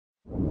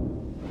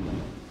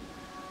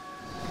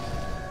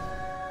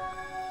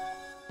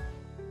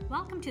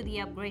Welcome to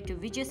the upgrade to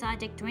Vijeo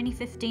Citect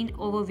 2015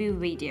 overview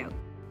video.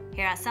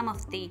 Here are some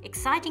of the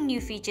exciting new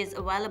features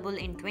available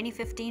in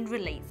 2015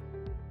 release.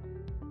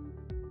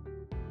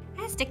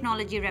 As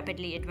technology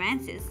rapidly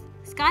advances,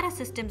 SCADA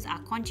systems are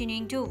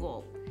continuing to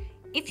evolve.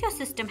 If your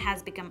system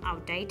has become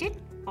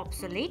outdated,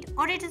 obsolete,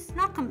 or it is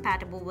not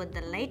compatible with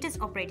the latest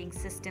operating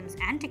systems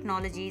and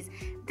technologies,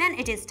 then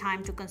it is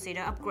time to consider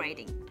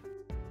upgrading.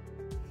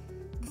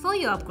 Before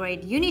you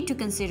upgrade, you need to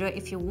consider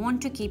if you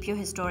want to keep your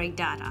historic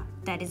data,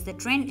 that is the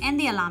trend and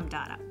the alarm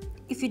data.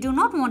 If you do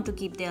not want to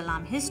keep the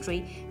alarm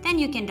history, then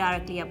you can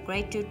directly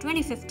upgrade to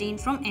 2015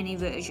 from any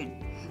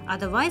version.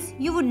 Otherwise,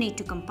 you would need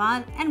to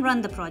compile and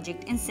run the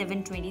project in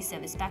 720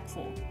 Service Pack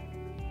 4.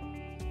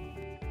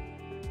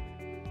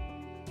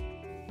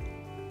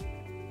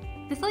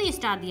 Before you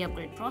start the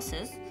upgrade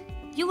process,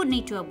 you would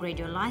need to upgrade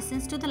your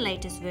license to the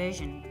latest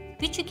version,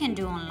 which you can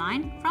do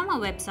online from our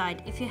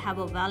website if you have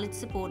a valid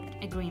support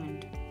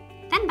agreement.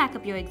 Then back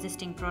up your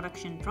existing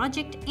production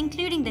project,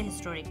 including the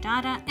historic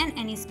data and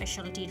any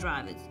specialty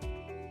drivers.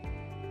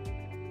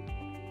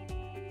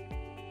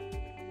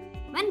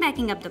 When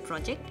backing up the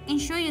project,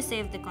 ensure you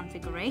save the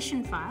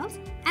configuration files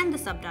and the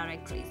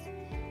subdirectories.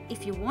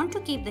 If you want to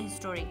keep the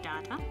historic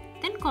data,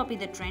 then copy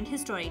the trend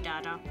historic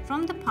data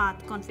from the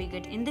path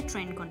configured in the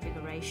trend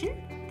configuration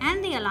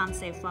and the alarm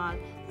save file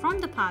from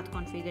the path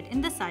configured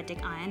in the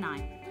Citect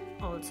INI.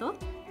 Also,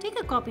 take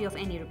a copy of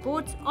any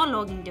reports or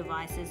logging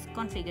devices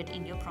configured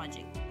in your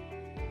project.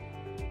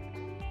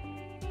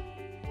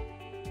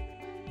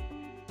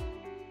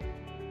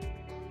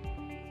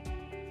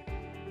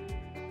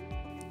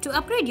 To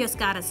upgrade your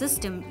SCADA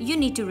system, you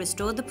need to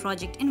restore the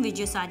project in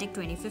Vijeo Citect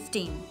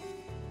 2015.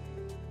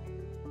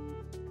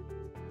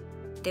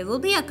 There will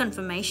be a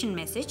confirmation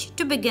message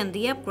to begin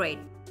the upgrade.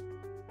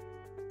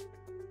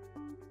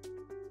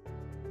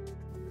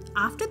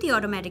 After the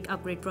automatic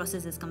upgrade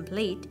process is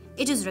complete,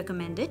 it is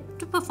recommended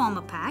to perform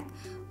a pack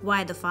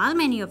via the file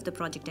menu of the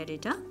project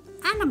editor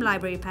and a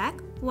library pack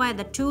via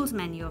the tools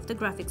menu of the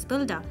graphics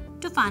builder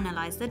to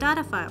finalize the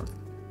data files.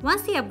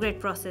 Once the upgrade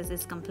process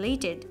is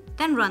completed,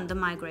 then run the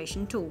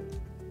migration tool.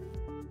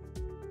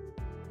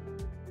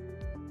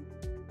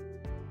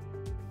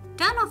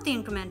 Turn off the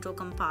incremental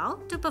compile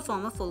to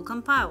perform a full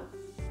compile.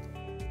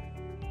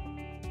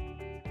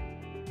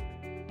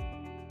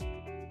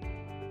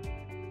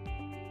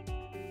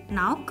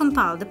 Now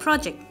compile the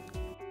project.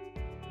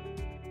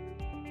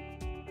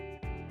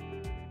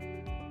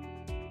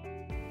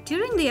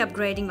 During the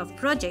upgrading of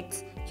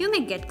projects, you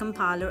may get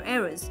compiler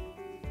errors.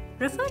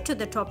 Refer to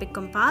the topic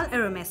compile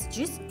error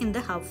messages in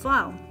the help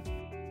file.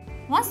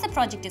 Once the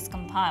project is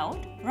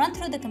compiled, run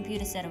through the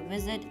computer setup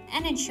wizard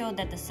and ensure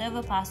that the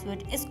server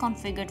password is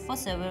configured for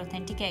server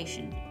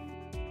authentication.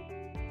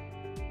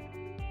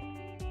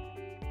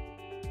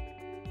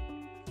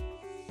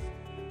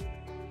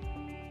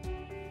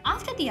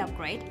 After the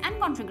upgrade and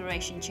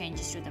configuration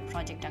changes to the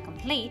project are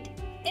complete,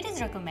 it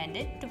is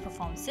recommended to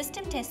perform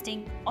system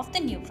testing of the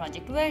new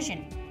project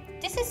version.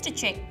 This is to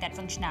check that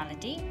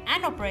functionality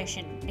and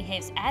operation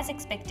behaves as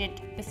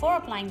expected before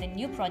applying the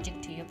new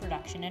project to your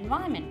production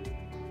environment.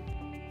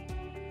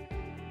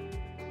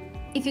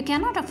 If you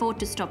cannot afford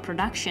to stop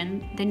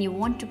production, then you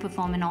want to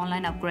perform an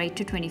online upgrade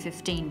to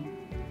 2015.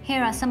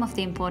 Here are some of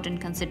the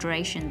important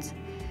considerations.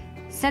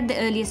 Set the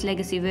earliest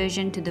legacy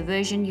version to the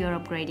version you are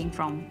upgrading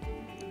from.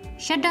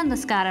 Shut down the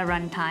SCADA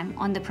runtime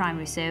on the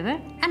primary server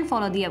and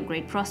follow the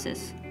upgrade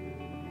process.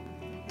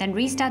 Then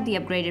restart the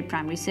upgraded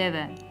primary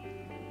server.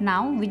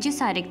 Now, Vijeo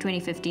Citect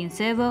 2015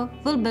 server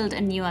will build a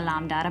new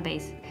alarm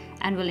database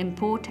and will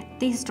import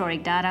the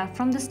historic data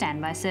from the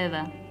standby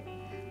server.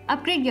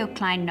 Upgrade your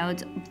client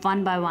nodes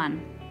one by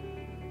one.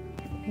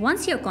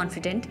 Once you're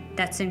confident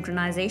that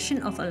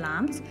synchronization of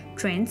alarms,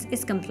 trends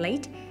is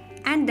complete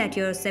and that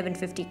your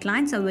 750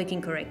 clients are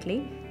working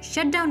correctly,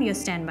 shut down your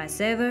standby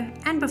server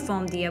and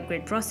perform the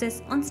upgrade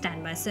process on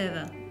standby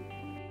server.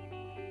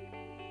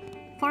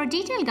 For a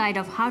detailed guide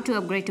of how to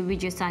upgrade to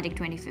Vijeo Citect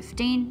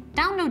 2015,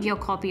 download your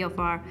copy of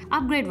our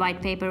upgrade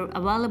white paper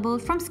available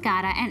from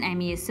SCADA and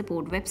MES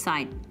support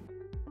website.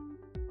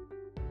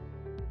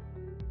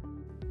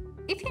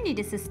 If you need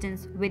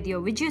assistance with your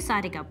Vijeo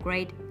Citect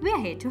upgrade, we are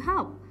here to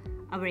help.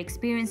 Our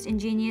experienced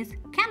engineers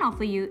can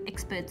offer you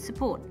expert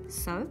support,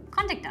 so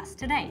contact us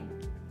today.